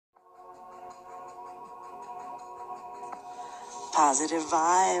Positive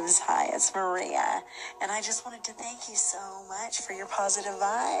vibes. Hi, it's Maria. And I just wanted to thank you so much for your positive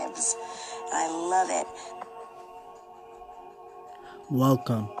vibes. And I love it.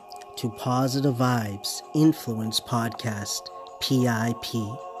 Welcome to Positive Vibes Influence Podcast,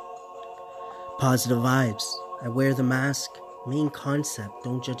 PIP. Positive Vibes. I wear the mask. Main concept,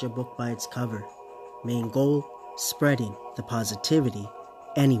 don't judge a book by its cover. Main goal, spreading the positivity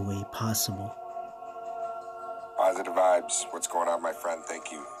any way possible. Positive Vibes. What's going on, my friend?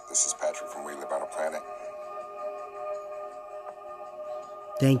 Thank you. This is Patrick from We Live on a Planet.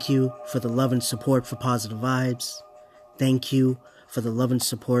 Thank you for the love and support for Positive Vibes. Thank you for the love and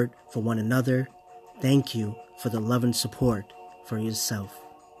support for one another. Thank you for the love and support for yourself.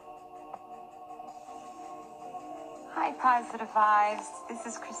 Hi, Positive Vibes. This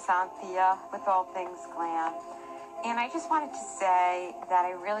is Chrysanthia with All Things Glam. And I just wanted to say that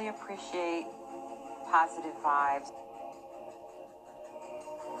I really appreciate Positive Vibes.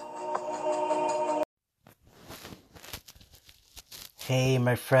 Hey,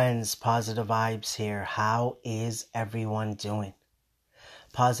 my friends, Positive Vibes here. How is everyone doing?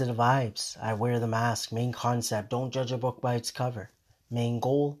 Positive Vibes. I wear the mask. Main concept, don't judge a book by its cover. Main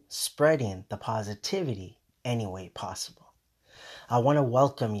goal, spreading the positivity any way possible. I want to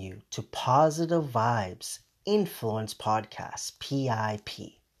welcome you to Positive Vibes Influence Podcast,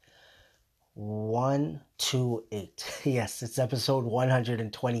 PIP. 128. Yes, it's episode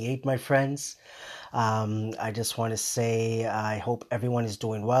 128, my friends. I just want to say I hope everyone is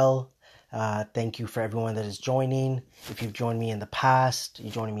doing well. Thank you for everyone that is joining. If you've joined me in the past,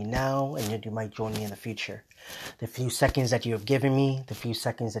 you're joining me now, and you might join me in the future. The few seconds that you have given me, the few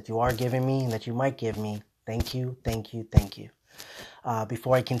seconds that you are giving me, and that you might give me, thank you, thank you, thank you.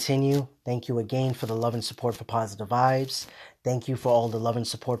 Before I continue, thank you again for the love and support for Positive Vibes. Thank you for all the love and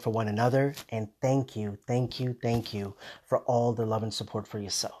support for one another. And thank you for all the love and support for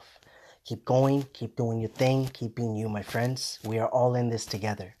yourself. Keep going, keep doing your thing, keep being you, my friends. We are all in this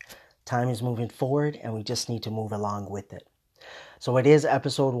together. Time is moving forward and we just need to move along with it. So it is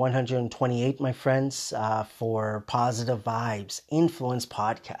episode 128, my friends, for Positive Vibes Influence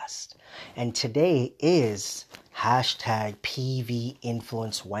Podcast. And today is hashtag PV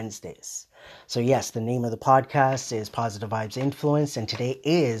Influence Wednesdays. So yes, the name of the podcast is Positive Vibes Influence, and today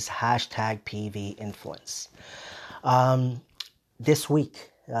is hashtag PV Influence. This week,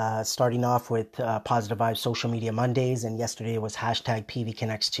 starting off with Positive Vibes Social Media Mondays, and yesterday was hashtag PV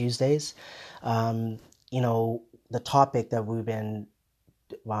Connects Tuesdays. The topic that we've been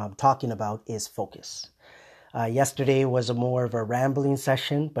talking about is focus. Yesterday was more of a rambling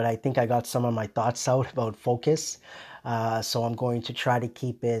session, but I think I got some of my thoughts out about focus. So I'm going to try to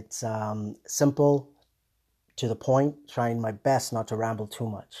keep it simple, to the point, trying my best not to ramble too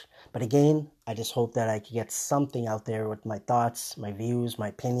much. But again, I just hope that I can get something out there with my thoughts, my views, my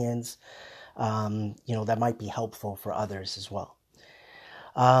opinions, that might be helpful for others as well.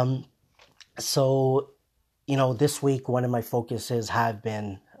 This week, one of my focuses has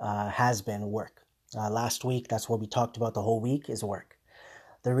been work. Last week, that's what we talked about the whole week, is work.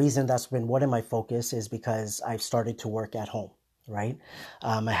 The reason that's been one of my focus is because I've started to work at home, right?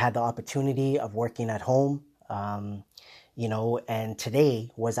 I had the opportunity of working at home, and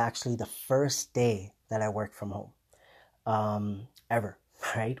today was actually the first day that I worked from home, ever,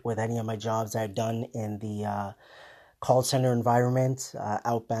 right? With any of my jobs I've done in the call center environment,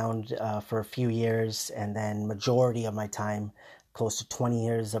 outbound for a few years, and then majority of my time, close to 20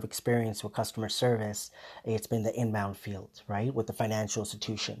 years of experience with customer service, it's been the inbound field, right, with the financial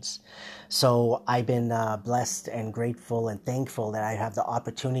institutions. So I've been blessed and grateful and thankful that I have the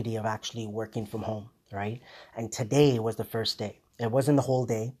opportunity of actually working from home, right? And today was the first day. It wasn't the whole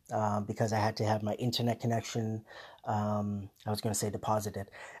day because I had to have my internet connection. I was going to say deposited.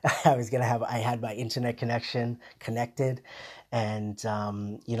 I had my internet connection connected. And,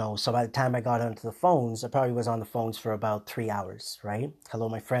 so by the time I got onto the phones, I probably was on the phones for about 3 hours, right? Hello,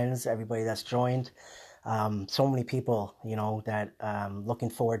 my friends, everybody that's joined. So many people, that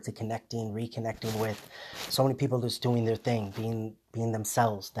looking forward to reconnecting with. So many people just doing their thing, being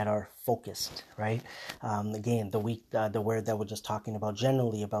themselves, that are focused, right? Again, the word that we're just talking about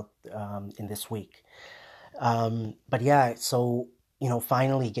generally about in this week. But yeah, so,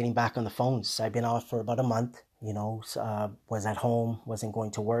 finally getting back on the phones. I've been off for about a month, was at home, wasn't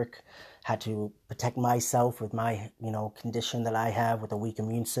going to work, had to protect myself with my, condition that I have with a weak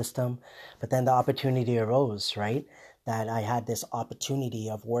immune system. But then the opportunity arose, right? That I had this opportunity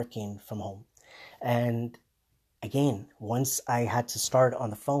of working from home. And again, once I had to start on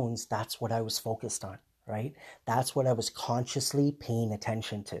the phones, that's what I was focused on, right? That's what I was consciously paying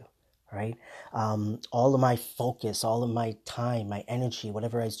attention to, right? All of my focus, all of my time, my energy,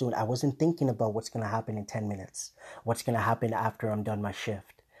 whatever I was doing, I wasn't thinking about what's going to happen in 10 minutes, what's going to happen after I'm done my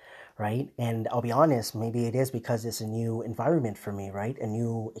shift, right? And I'll be honest, maybe it is because it's a new environment for me, right? A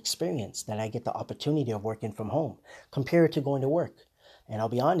new experience that I get the opportunity of working from home compared to going to work. And I'll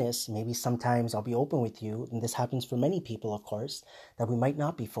be honest, maybe sometimes I'll be open with you, and this happens for many people, of course, that we might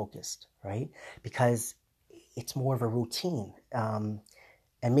not be focused, right? Because it's more of a routine.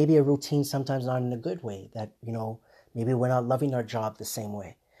 And maybe a routine sometimes not in a good way, that, maybe we're not loving our job the same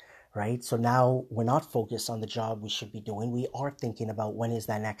way, right? So now we're not focused on the job we should be doing. We are thinking about, when is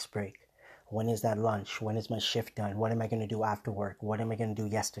that next break? When is that lunch? When is my shift done? What am I going to do after work? What am I going to do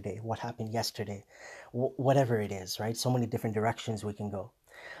yesterday? What happened yesterday? Whatever it is, right? So many different directions we can go.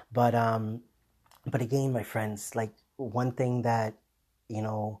 But again, my friends, like, one thing that,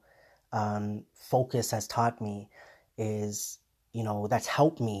 focus has taught me is, that's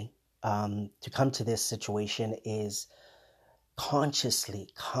helped me to come to this situation is consciously,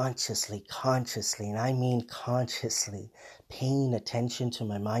 and I mean consciously, paying attention to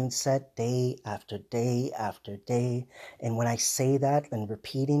my mindset day after day after day. And when I say that and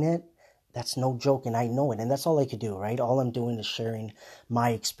repeating it, that's no joke, and I know it. And that's all I could do, right? All I'm doing is sharing my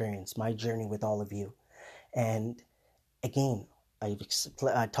experience, my journey with all of you. And again, I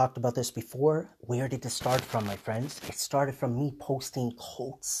talked about this before. Where did it start from, my friends? It started from me posting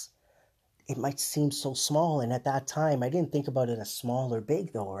quotes. It might seem so small, and at that time, I didn't think about it as small or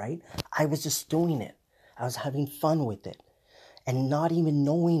big, though, right? I was just doing it. I was having fun with it. And not even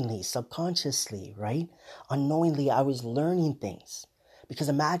knowingly, subconsciously, right? Unknowingly, I was learning things. Because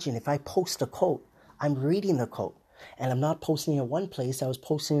imagine if I post a quote, I'm reading the quote, and I'm not posting it in one place, I was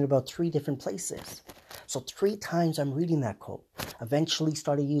posting it about 3 different places. So 3 times I'm reading that quote. Eventually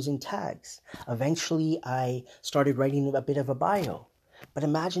started using tags. Eventually I started writing a bit of a bio. But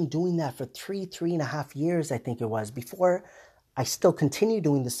imagine doing that for 3.5 years, I think it was, before I still continued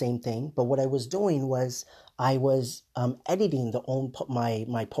doing the same thing. But what I was doing was I was editing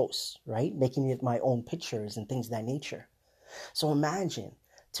my posts, right? Making it my own pictures and things of that nature. So imagine,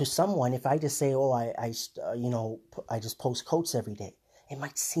 to someone, if I just say, I just post quotes every day, it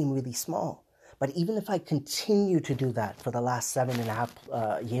might seem really small. But even if I continue to do that for the last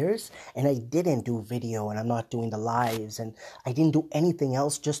 7.5 years, and I didn't do video, and I'm not doing the lives, and I didn't do anything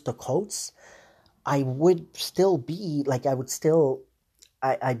else, just the quotes, I would still be,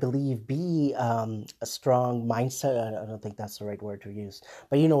 I believe, be a strong mindset. I don't think that's the right word to use,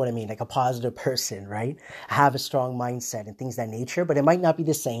 but you know what I mean, like a positive person, right? Have a strong mindset and things of that nature, but it might not be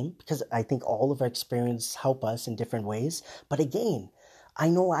the same, because I think all of our experiences help us in different ways. But again, I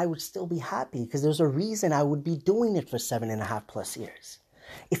know I would still be happy, because there's a reason I would be doing it for 7.5 plus years.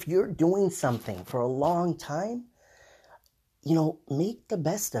 If you're doing something for a long time, make the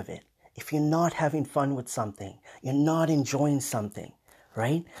best of it. If you're not having fun with something, you're not enjoying something,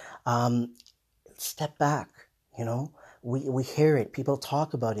 right? Step back, We hear it. People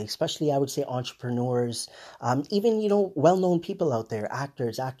talk about it, especially, I would say, entrepreneurs, even, well-known people out there,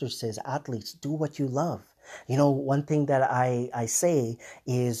 actors, actresses, athletes. Do what you love. One thing that I say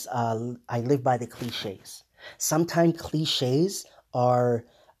is I live by the cliches. Sometimes cliches are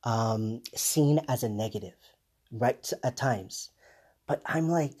seen as a negative, right, at times. But I'm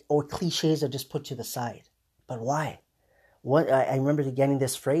like, cliches are just put to the side. But why? I remember getting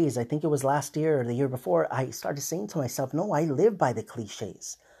this phrase, I think it was last year or the year before, I started saying to myself, no, I live by the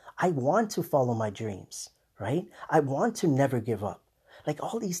cliches. I want to follow my dreams, right? I want to never give up. Like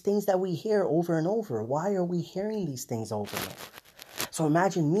all these things that we hear over and over, why are we hearing these things over and over? So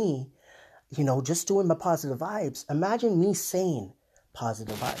imagine me, just doing my positive vibes. Imagine me saying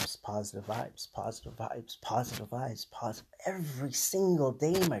positive vibes, positive vibes, positive vibes, positive vibes, positive, every single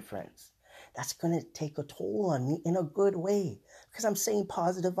day, my friends. That's going to take a toll on me in a good way, because I'm saying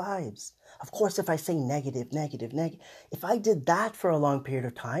positive vibes. Of course, if I say negative, if I did that for a long period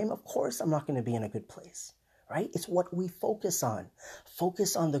of time, of course, I'm not going to be in a good place, right? It's what we focus on.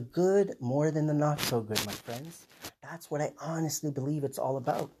 Focus on the good more than the not so good, my friends. That's what I honestly believe it's all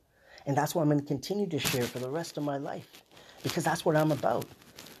about. And that's what I'm going to continue to share for the rest of my life, because that's what I'm about,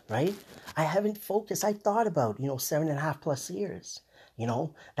 right? I haven't focused. I thought about, 7.5 plus years.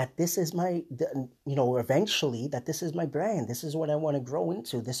 That this is eventually that this is my brand. This is what I want to grow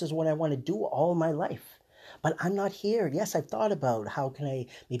into. This is what I want to do all my life. But I'm not here. Yes, I've thought about how can I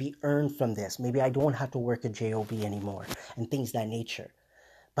maybe earn from this. Maybe I don't have to work a job anymore and things of that nature.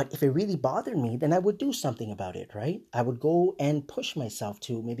 But if it really bothered me, then I would do something about it, right? I would go and push myself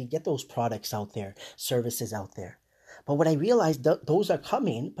to maybe get those products out there, services out there. But what I realized, those are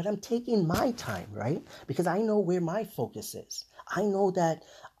coming, but I'm taking my time, right? Because I know where my focus is. I know that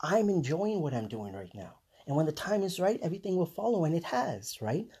I'm enjoying what I'm doing right now. And when the time is right, everything will follow, and it has,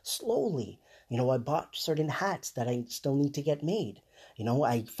 right? Slowly. I bought certain hats that I still need to get made.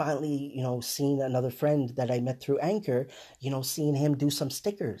 I finally, seen another friend that I met through Anchor, seeing him do some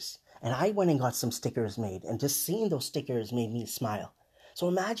stickers. And I went and got some stickers made, and just seeing those stickers made me smile. So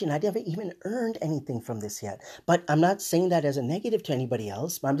imagine, I never even earned anything from this yet. But I'm not saying that as a negative to anybody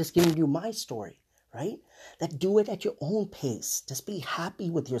else, but I'm just giving you my story, right? That do it at your own pace. Just be happy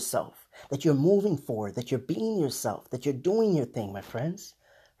with yourself, that you're moving forward, that you're being yourself, that you're doing your thing, my friends,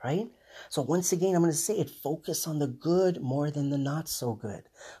 right? So once again, I'm going to say it, focus on the good more than the not so good.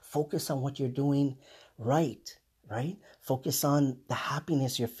 Focus on what you're doing right? Focus on the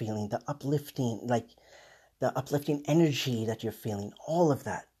happiness you're feeling, the uplifting energy that you're feeling, all of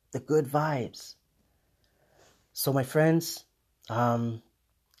that, the good vibes. So my friends,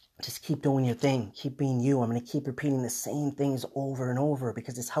 just keep doing your thing. Keep being you. I'm going to keep repeating the same things over and over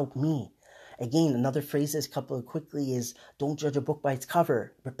because it's helped me. Again, another phrase is quickly is don't judge a book by its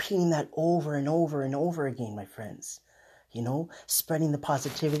cover. Repeating that over and over and over again, my friends. Spreading the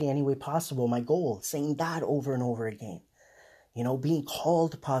positivity any way possible. My goal, saying that over and over again. Being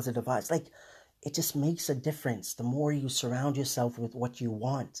called to positive vibes. It just makes a difference. The more you surround yourself with what you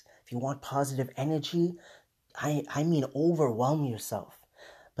want. If you want positive energy, I mean overwhelm yourself.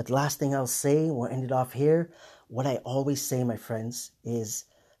 But the last thing I'll say, we'll end it off here. What I always say, my friends, is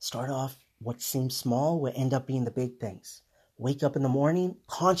start off what seems small will end up being the big things. Wake up in the morning,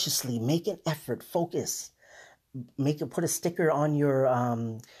 consciously make an effort, focus. Put a sticker on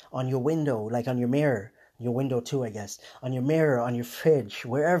your window, like on your mirror, your window too, I guess, on your mirror, on your fridge,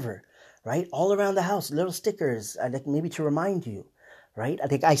 wherever, right? All around the house, little stickers, maybe to remind you, right?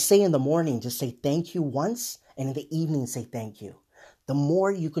 I say in the morning, just say thank you once, and in the evening, say thank you. The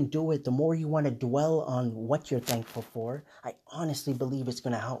more you can do it, the more you want to dwell on what you're thankful for. I honestly believe it's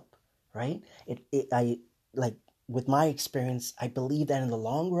going to help, right? With my experience, I believe that in the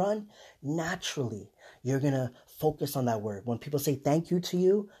long run, naturally, you're going to focus on that word. When people say thank you to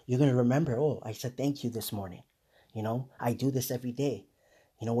you, you're going to remember, oh, I said thank you this morning. I do this every day.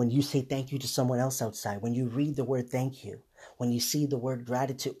 When you say thank you to someone else outside, when you read the word thank you, when you see the word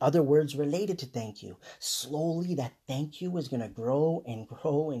gratitude, other words related to thank you, slowly that thank you is going to grow and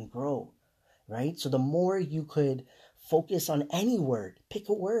grow and grow, right? So the more you could focus on any word, pick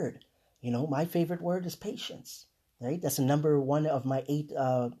a word. My favorite word is patience, right? That's the number one of my 8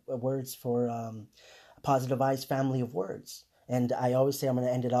 words for Positive Vibes family of words. And I always say I'm going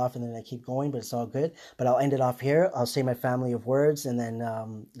to end it off and then I keep going, but it's all good. But I'll end it off here. I'll say my family of words and then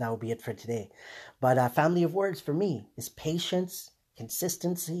that will be it for today. But family of words for me is patience,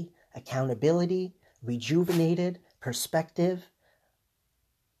 consistency, accountability, rejuvenated, perspective.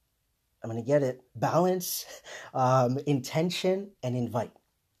 I'm going to get it. Balance, intention, and invite,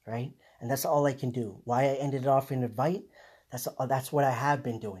 right? And that's all I can do. Why I ended it off in invite, that's what I have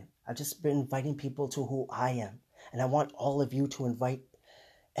been doing. I've just been inviting people to who I am. And I want all of you to invite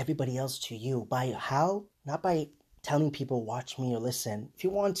everybody else to you. By how? Not by telling people watch me or listen. If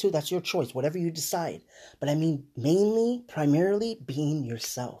you want to, that's your choice, whatever you decide. But I mean primarily being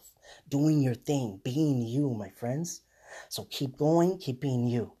yourself, doing your thing, being you, my friends. So keep going, keep being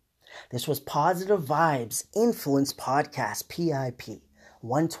you. This was Positive Vibes Influence Podcast, PIP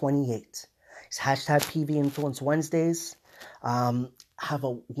 128. It's hashtag PV Influence Wednesdays. Have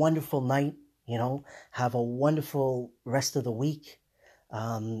a wonderful night. Have a wonderful rest of the week.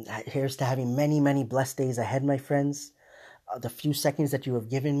 Here's to having many, many blessed days ahead, my friends. The few seconds that you have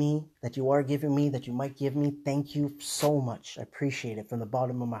given me, that you are giving me, that you might give me, thank you so much. I appreciate it from the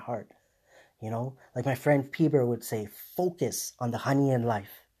bottom of my heart. Like my friend Peter would say, focus on the honey in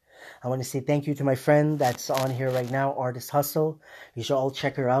life. I want to say thank you to my friend that's on here right now, Artist Hustle. You should all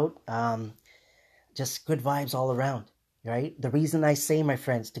check her out. Just good vibes all around. Right? The reason I say, my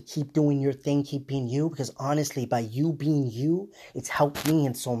friends, to keep doing your thing, keep being you, because honestly, by you being you, it's helped me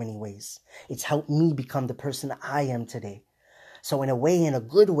in so many ways. It's helped me become the person I am today. So in a way, in a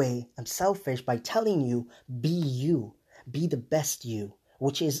good way, I'm selfish by telling you, be you. Be the best you,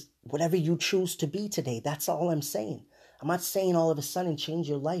 which is whatever you choose to be today. That's all I'm saying. I'm not saying all of a sudden change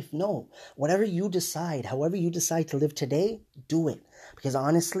your life. No. Whatever you decide, however you decide to live today, do it. Because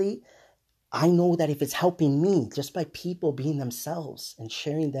honestly, I know that if it's helping me just by people being themselves and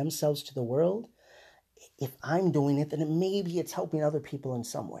sharing themselves to the world, if I'm doing it, then maybe it's helping other people in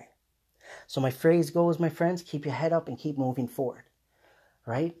some way. So my phrase goes, my friends, keep your head up and keep moving forward,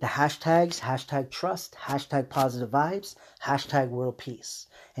 right? The hashtags, hashtag trust, hashtag positive vibes, hashtag world peace.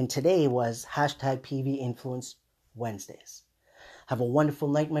 And today was hashtag PV Influence Wednesdays. Have a wonderful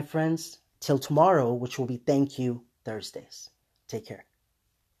night, my friends. Till tomorrow, which will be Thank You Thursdays. Take care.